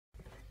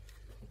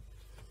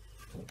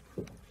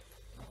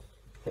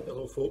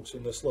Hello folks,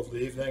 in this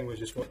lovely evening we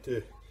just want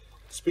to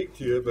speak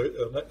to you about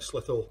our next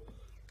little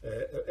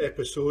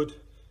episode,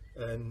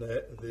 and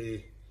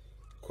the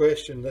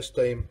question this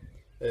time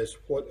is,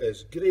 what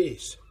is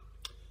grace?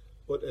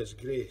 What is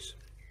grace?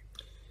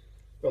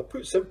 Well,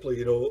 put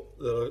simply,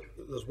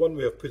 there's one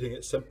way of putting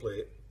it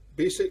simply.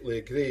 Basically,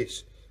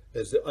 grace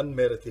is the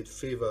unmerited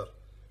favour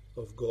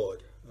of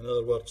God. In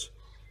other words,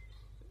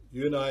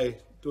 you and I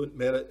don't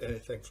merit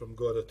anything from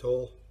God at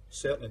all,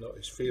 certainly not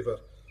his favour,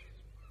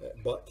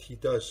 but he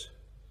does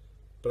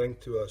bring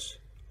to us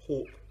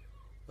hope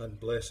and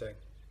blessing.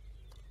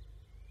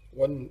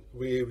 One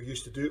way we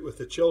used to do it with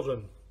the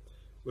children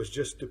was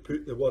just to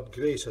put the word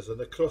grace as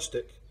an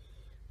acrostic,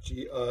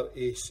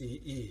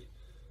 G-R-A-C-E,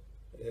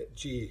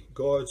 G,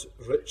 God's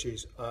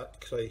riches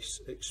at Christ's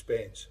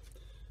expense.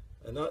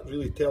 And that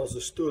really tells the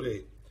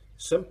story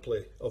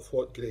simply of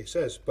what grace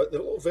is. But the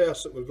little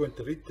verse that we're going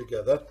to read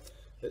together,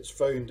 it's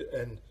found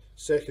in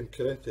 2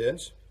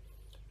 Corinthians,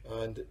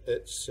 and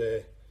it's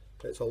a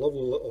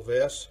lovely little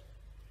verse,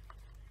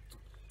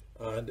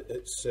 and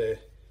it's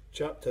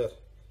chapter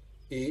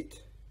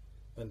 8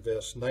 and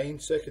verse 9,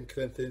 2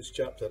 Corinthians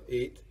chapter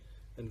 8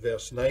 and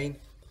verse 9,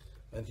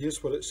 and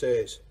here's what it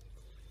says: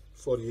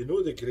 "For you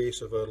know the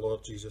grace of our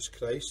Lord Jesus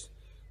Christ,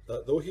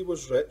 that though he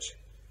was rich,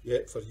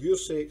 yet for your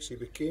sakes he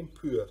became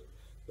poor,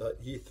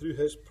 that ye through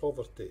his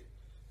poverty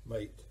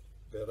might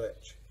be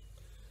rich."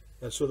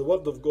 And so the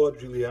Word of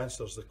God really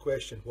answers the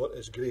question, what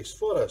is grace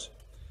for us?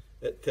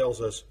 It tells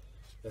us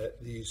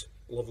these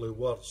lovely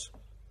words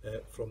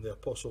from the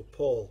Apostle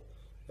Paul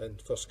in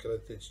 1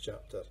 Corinthians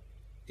chapter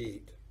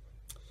 8.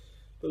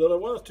 But there are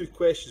one or two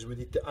questions we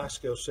need to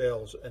ask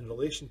ourselves in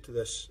relation to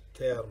this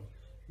term,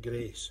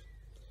 grace.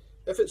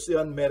 If it's the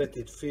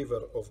unmerited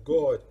favour of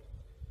God,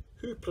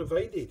 who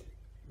provided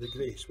the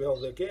grace?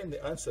 Well, again,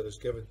 the answer is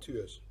given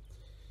to us.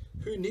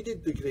 Who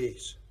needed the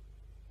grace?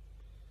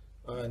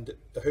 And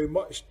how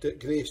much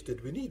grace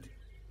did we need?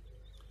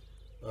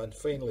 And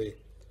finally,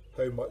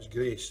 how much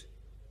grace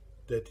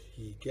did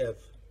he give?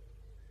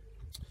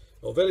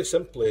 Well, very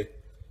simply,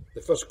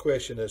 the first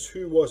question is,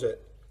 who was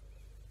it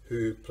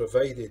who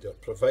provided or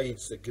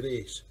provides the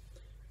grace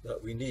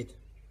that we need?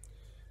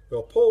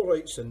 Well, Paul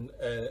writes and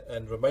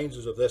reminds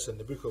us of this in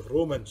the book of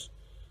Romans,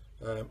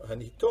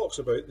 and he talks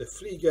about the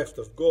free gift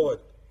of God,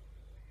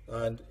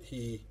 and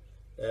he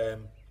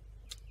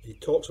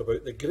talks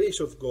about the grace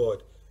of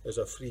God as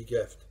a free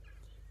gift,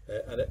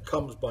 and it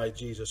comes by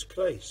Jesus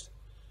Christ.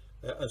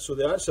 And so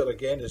the answer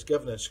again is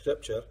given in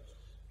Scripture,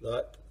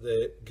 that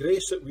the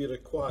grace that we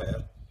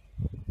require,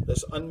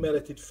 this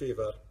unmerited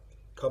favour,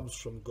 comes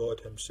from God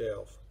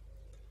himself.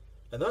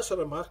 And that's a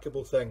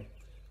remarkable thing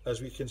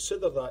as we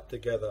consider that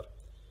together,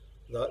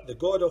 that the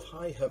God of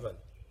high heaven,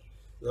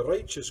 the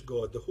righteous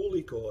God, the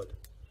holy God,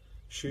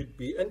 should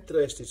be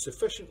interested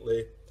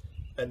sufficiently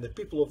in the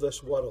people of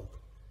this world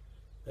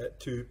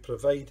to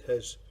provide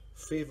his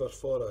favour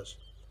for us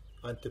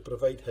and to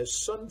provide his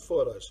Son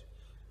for us.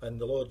 And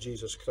the Lord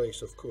Jesus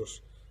Christ, of course,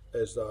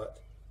 is that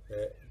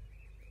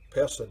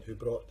person who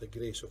brought the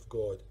grace of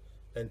God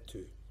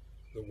into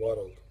the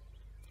world.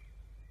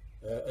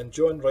 And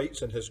John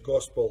writes in his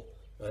Gospel,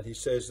 and he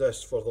says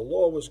this: "For the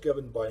law was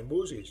given by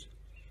Moses,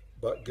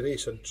 but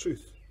grace and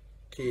truth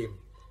came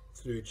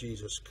through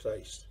Jesus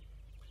Christ."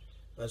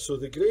 And so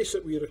the grace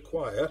that we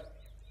require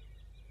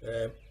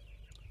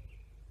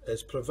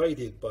is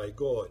provided by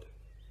God.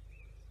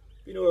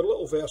 Our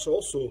little verse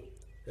also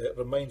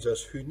reminds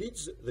us who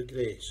needs the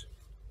grace,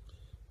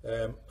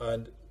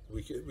 and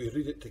we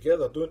read it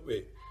together, don't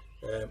we?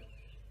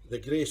 The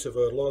grace of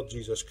our Lord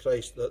Jesus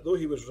Christ, that though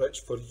he was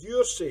rich, for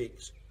your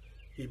sakes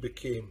he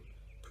became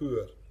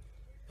poor.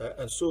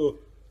 And so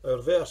our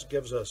verse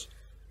gives us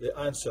the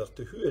answer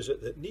to who is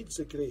it that needs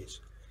the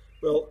grace.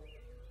 Well,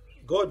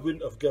 God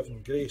wouldn't have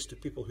given grace to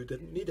people who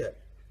didn't need it,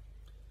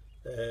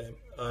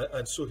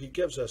 and so he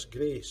gives us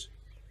grace.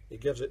 He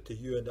gives it to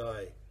you and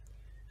I.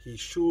 He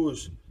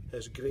shows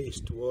his grace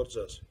towards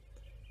us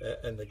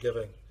in the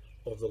giving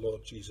of the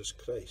Lord Jesus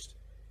Christ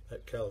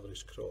at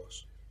Calvary's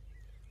cross.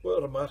 What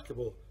a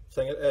remarkable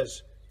thing it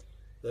is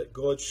that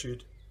God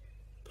should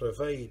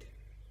provide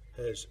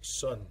his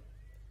Son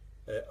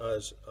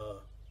as a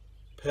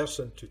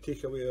person to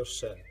take away our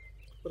sin.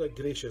 What a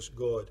gracious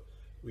God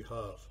we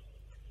have.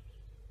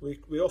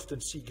 We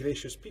often see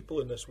gracious people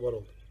in this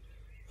world,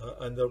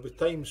 and there will be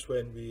times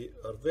when we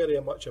are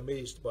very much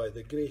amazed by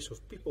the grace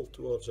of people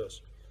towards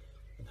us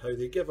and how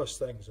they give us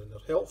things and they're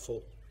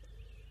helpful.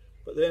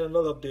 But then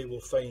another day we'll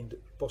find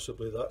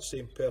possibly that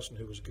same person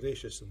who was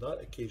gracious on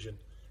that occasion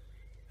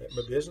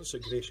maybe isn't so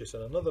gracious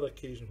on another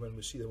occasion when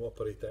we see them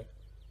operating.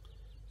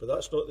 But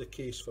that's not the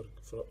case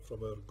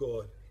from our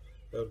God.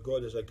 Our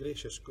God is a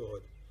gracious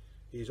God.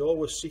 He's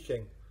always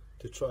seeking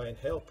to try and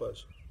help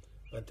us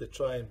and to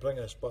try and bring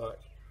us back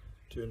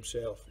to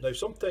himself. Now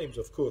sometimes,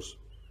 of course,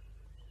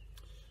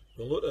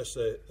 we'll notice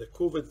the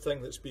COVID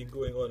thing that's been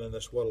going on in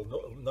this world.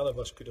 None of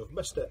us could have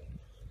missed it.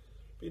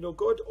 But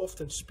God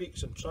often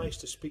speaks and tries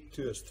to speak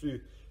to us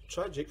through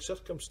tragic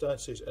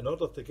circumstances in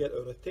order to get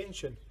our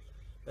attention.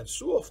 And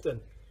so often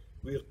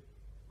we're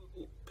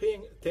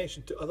paying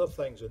attention to other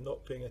things and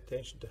not paying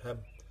attention to him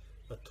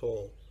at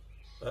all.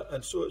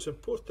 And so it's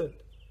important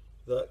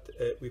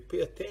that we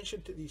pay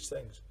attention to these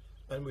things,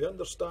 and we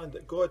understand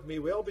that God may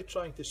well be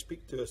trying to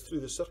speak to us through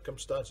the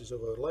circumstances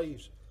of our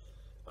lives,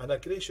 and a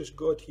gracious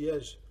God he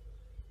is,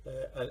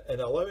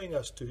 and allowing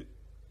us to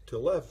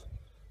live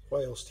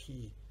whilst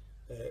he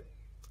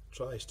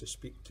tries to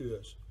speak to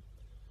us.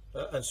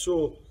 And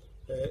so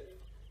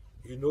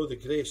you know the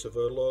grace of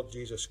our Lord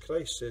Jesus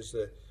Christ, says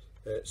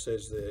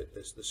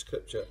the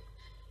scripture,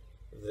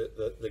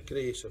 the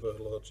grace of our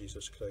Lord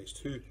Jesus Christ,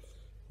 who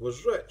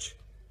was rich,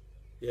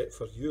 yet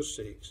for your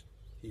sakes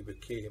he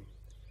became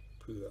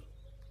poor.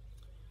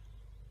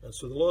 And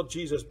so the Lord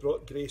Jesus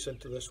brought grace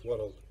into this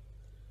world.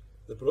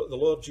 The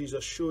Lord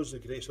Jesus shows the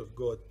grace of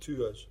God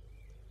to us,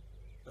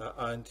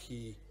 and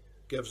he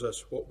gives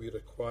us what we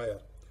require.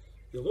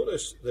 You'll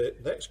notice the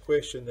next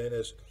question then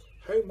is,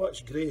 how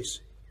much grace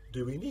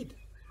do we need?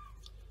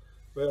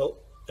 Well,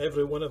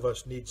 every one of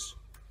us needs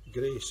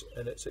grace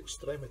in its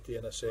extremity,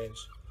 in a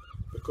sense,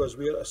 because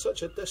we are at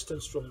such a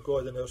distance from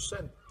God in our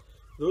sin.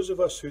 Those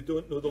of us who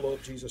don't know the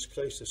Lord Jesus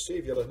Christ as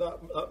Saviour, and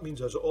that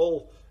means us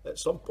all at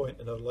some point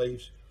in our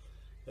lives.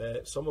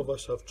 Some of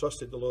us have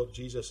trusted the Lord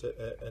Jesus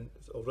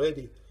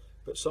already,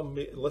 but some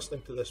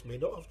listening to this may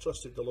not have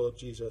trusted the Lord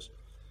Jesus,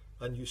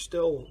 and you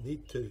still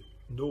need to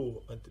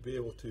know and to be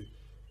able to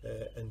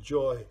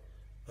enjoy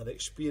and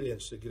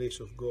experience the grace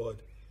of God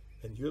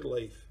in your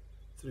life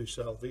through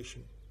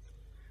salvation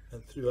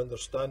and through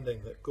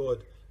understanding that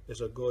God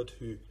is a God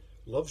who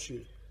loves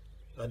you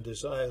and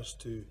desires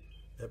to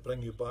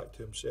bring you back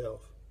to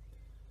himself.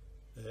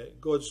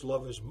 God's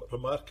love is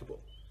remarkable,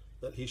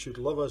 that he should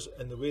love us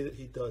in the way that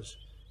he does,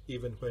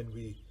 even when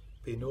we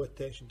pay no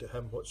attention to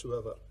him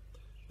whatsoever.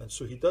 And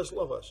so he does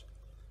love us,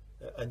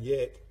 and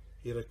yet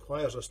he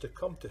requires us to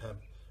come to him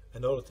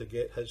in order to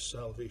get his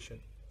salvation.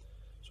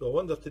 So I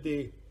wonder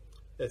today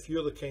if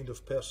you're the kind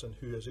of person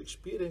who has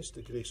experienced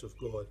the grace of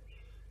God,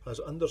 has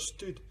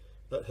understood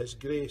that his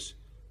grace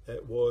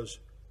was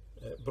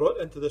brought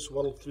into this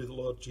world through the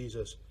Lord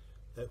Jesus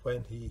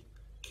when he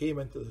came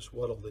into this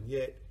world, and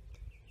yet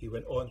he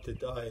went on to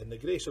die. And the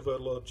grace of our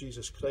Lord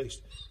Jesus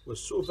Christ was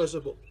so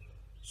visible,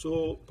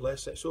 so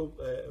blessed, so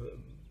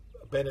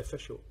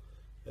beneficial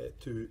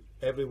to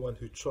everyone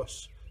who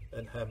trusts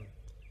in him,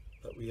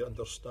 that we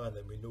understand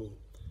and we know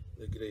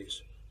the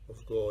grace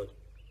of God.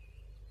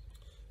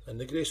 And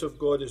the grace of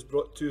God is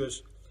brought to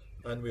us,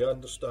 and we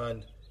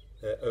understand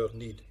our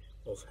need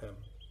of him.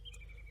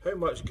 How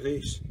much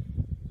grace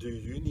do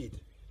you need?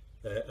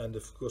 And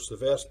of course the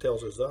verse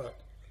tells us that.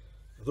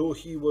 Though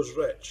he was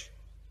rich,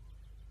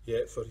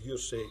 yet for your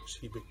sakes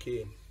he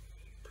became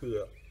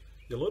poor.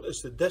 You'll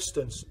notice the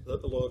distance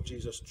that the Lord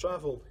Jesus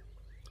travelled.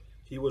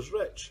 He was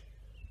rich.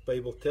 The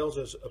Bible tells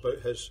us about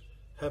his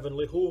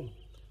heavenly home.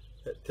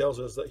 It tells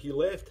us that he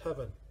left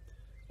heaven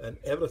and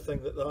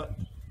everything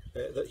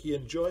that he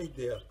enjoyed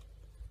there.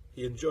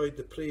 He enjoyed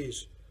the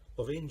praise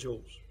of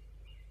angels.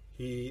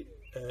 He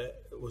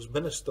was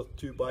ministered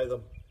to by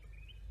them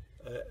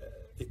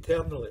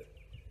eternally.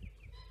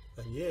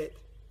 And yet,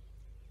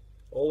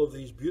 all of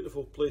these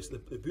beautiful places,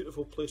 the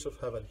beautiful place of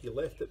heaven, he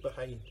left it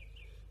behind,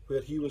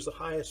 where he was the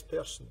highest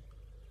person,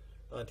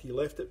 and he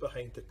left it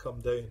behind to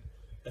come down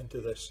into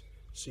this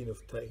scene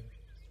of time.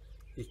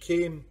 He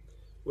came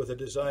with a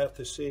desire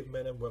to save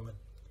men and women,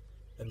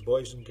 and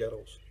boys and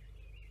girls,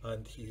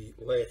 and he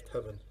left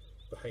heaven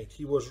behind.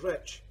 He was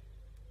rich,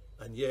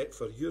 and yet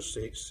for your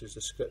sakes, says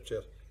the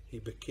scripture, he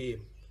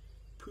became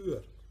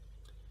poor.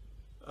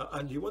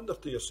 And you wonder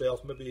to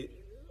yourself, maybe,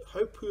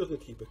 how poor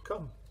did he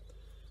become?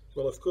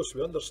 Well, of course,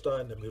 we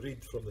understand and we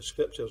read from the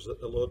scriptures that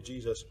the Lord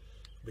Jesus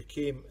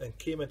came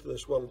into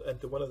this world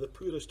into one of the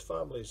poorest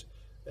families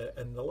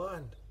in the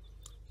land.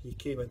 He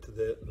came into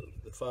the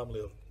family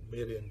of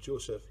Mary and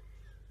Joseph,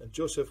 and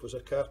Joseph was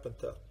a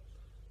carpenter,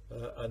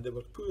 and they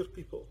were poor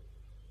people.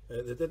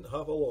 They didn't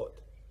have a lot,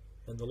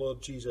 and the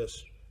Lord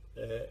Jesus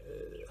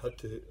had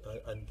to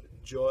and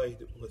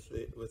enjoyed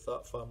with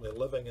that family,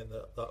 living in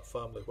that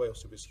family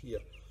whilst he was here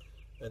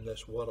in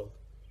this world,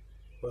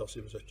 whilst he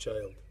was a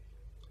child.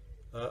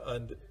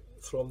 And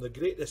from the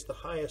greatest, the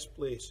highest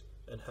place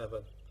in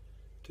heaven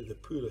to the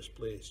poorest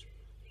place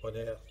on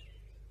earth.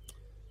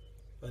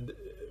 And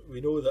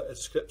we know that as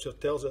scripture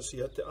tells us, he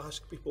had to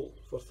ask people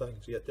for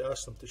things. He had to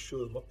ask them to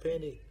show them a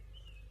penny.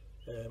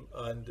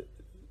 And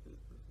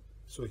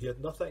so he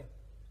had nothing.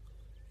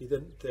 He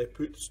didn't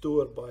put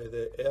store by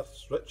the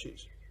earth's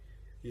riches.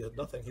 He had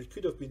nothing. He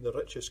could have been the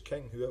richest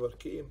king who ever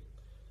came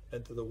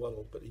into the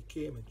world, but he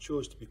came and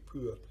chose to be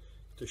poor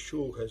to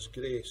show his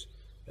grace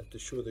and to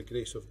show the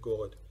grace of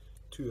God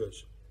to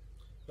us.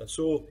 And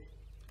so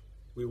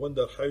we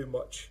wonder how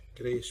much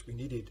grace we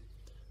needed.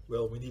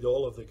 Well, we need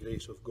all of the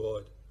grace of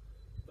God,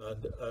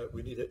 and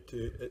we need it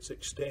to its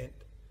extent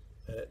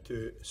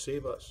to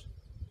save us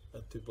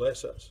and to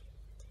bless us.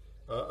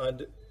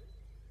 And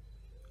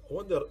I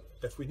wonder,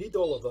 if we need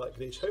all of that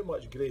grace, how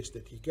much grace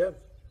did he give?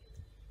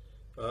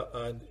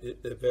 And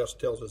the verse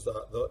tells us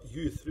that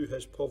you through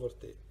his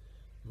poverty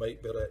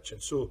might be rich.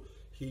 And so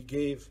he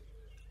gave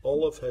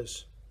all of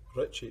his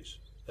riches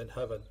in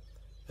heaven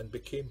and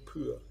became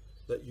poor,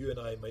 that you and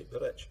I might be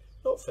rich.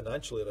 Not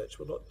financially rich.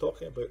 We're not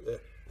talking about the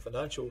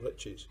financial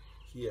riches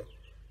here.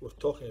 We're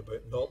talking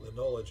about not the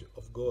knowledge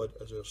of God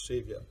as our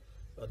Saviour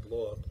and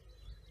Lord,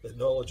 the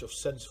knowledge of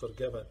sins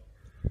forgiven,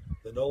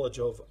 the knowledge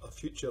of a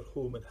future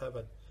home in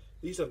heaven.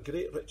 These are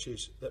great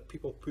riches that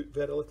people put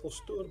very little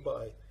store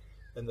by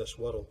in this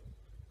world,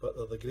 but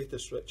they're the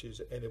greatest riches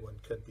that anyone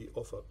can be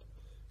offered.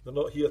 We're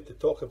not here to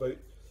talk about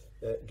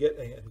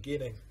getting and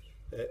gaining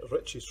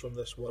riches from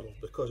this world,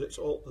 because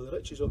the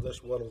riches of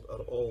this world are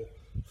all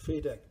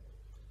fading,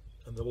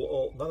 and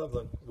none of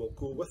them will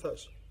go with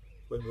us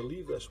when we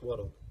leave this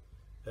world,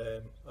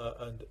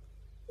 and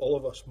all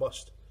of us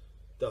must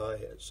die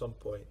at some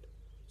point,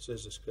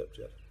 says the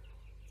Scripture.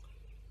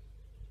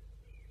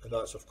 And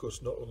that's, of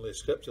course, not only the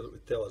Scripture that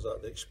would tell us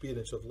that, the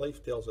experience of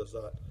life tells us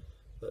that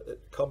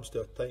it comes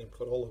to a time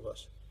for all of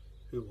us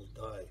who will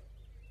die.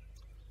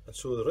 And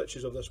so the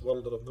riches of this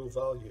world are of no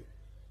value,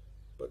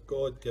 but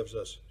God gives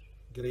us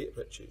great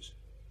riches,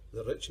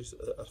 the riches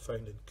that are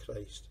found in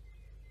Christ.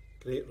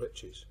 Great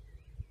riches.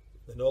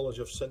 The knowledge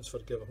of sins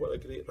forgiven. What a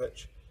great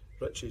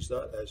riches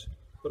that is.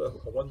 What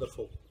a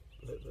wonderful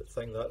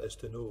thing that is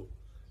to know,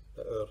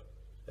 that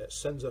our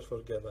sins are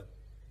forgiven,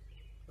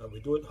 and we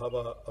don't have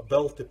a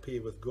bill to pay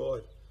with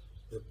God.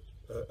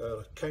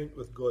 Our account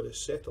with God is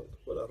settled.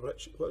 What a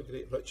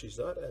great riches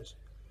that is.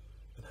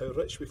 And how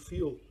rich we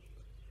feel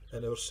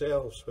in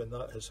ourselves when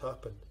that has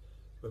happened,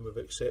 when we've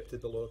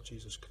accepted the Lord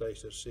Jesus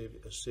Christ as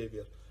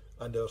Saviour,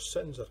 and our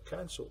sins are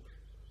cancelled.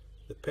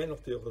 The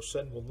penalty of our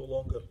sin will no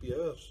longer be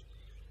ours,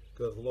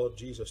 because the Lord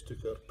Jesus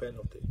took our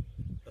penalty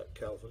at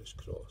Calvary's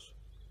cross.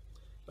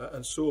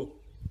 And so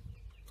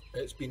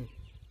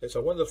it's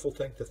a wonderful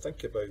thing to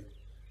think about,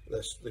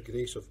 the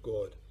grace of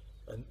God,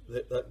 and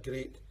that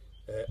great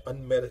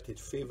unmerited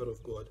favour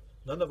of God.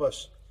 None of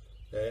us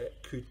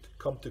could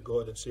come to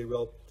God and say,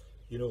 well,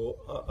 you know,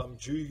 I'm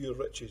due your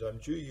riches, I'm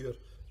due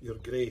your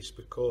grace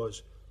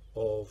because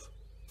of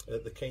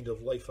the kind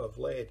of life I've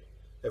led.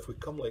 If we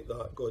come like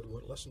that, God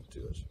won't listen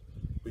to us.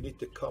 We need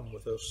to come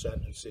with our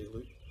sin and say,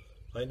 look,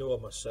 I know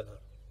I'm a sinner.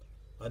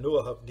 I know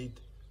I have need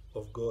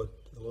of God,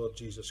 the Lord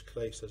Jesus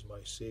Christ, as my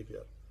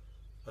Saviour,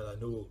 and I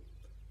know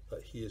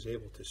that He is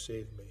able to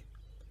save me,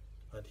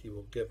 and He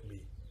will give me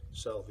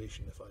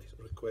salvation if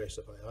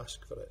I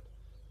ask for it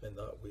in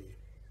that way.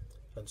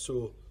 And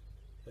so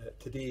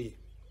today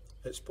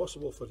it's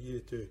possible for you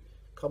to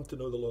come to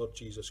know the Lord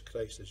Jesus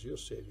Christ as your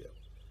Saviour.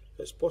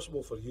 It's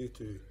possible for you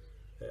to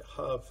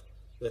have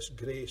this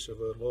grace of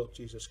our Lord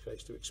Jesus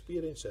Christ, to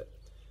experience it.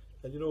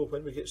 And you know,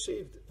 when we get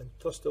saved and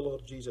trust the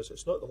Lord Jesus,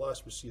 it's not the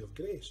last we see of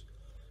grace,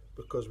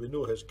 because we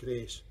know His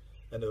grace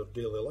in our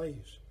daily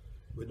lives.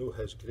 We know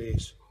His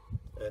grace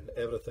in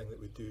everything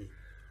that we do,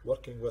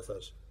 working with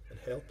us and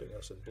helping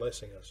us and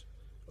blessing us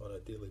on a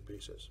daily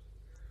basis.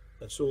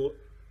 And so,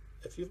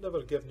 if you've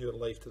never given your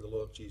life to the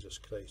Lord Jesus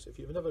Christ, if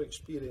you've never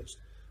experienced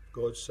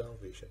God's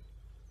salvation,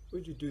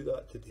 would you do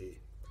that today?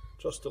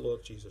 Trust the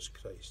Lord Jesus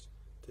Christ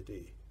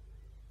today.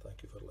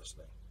 Thank you for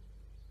listening.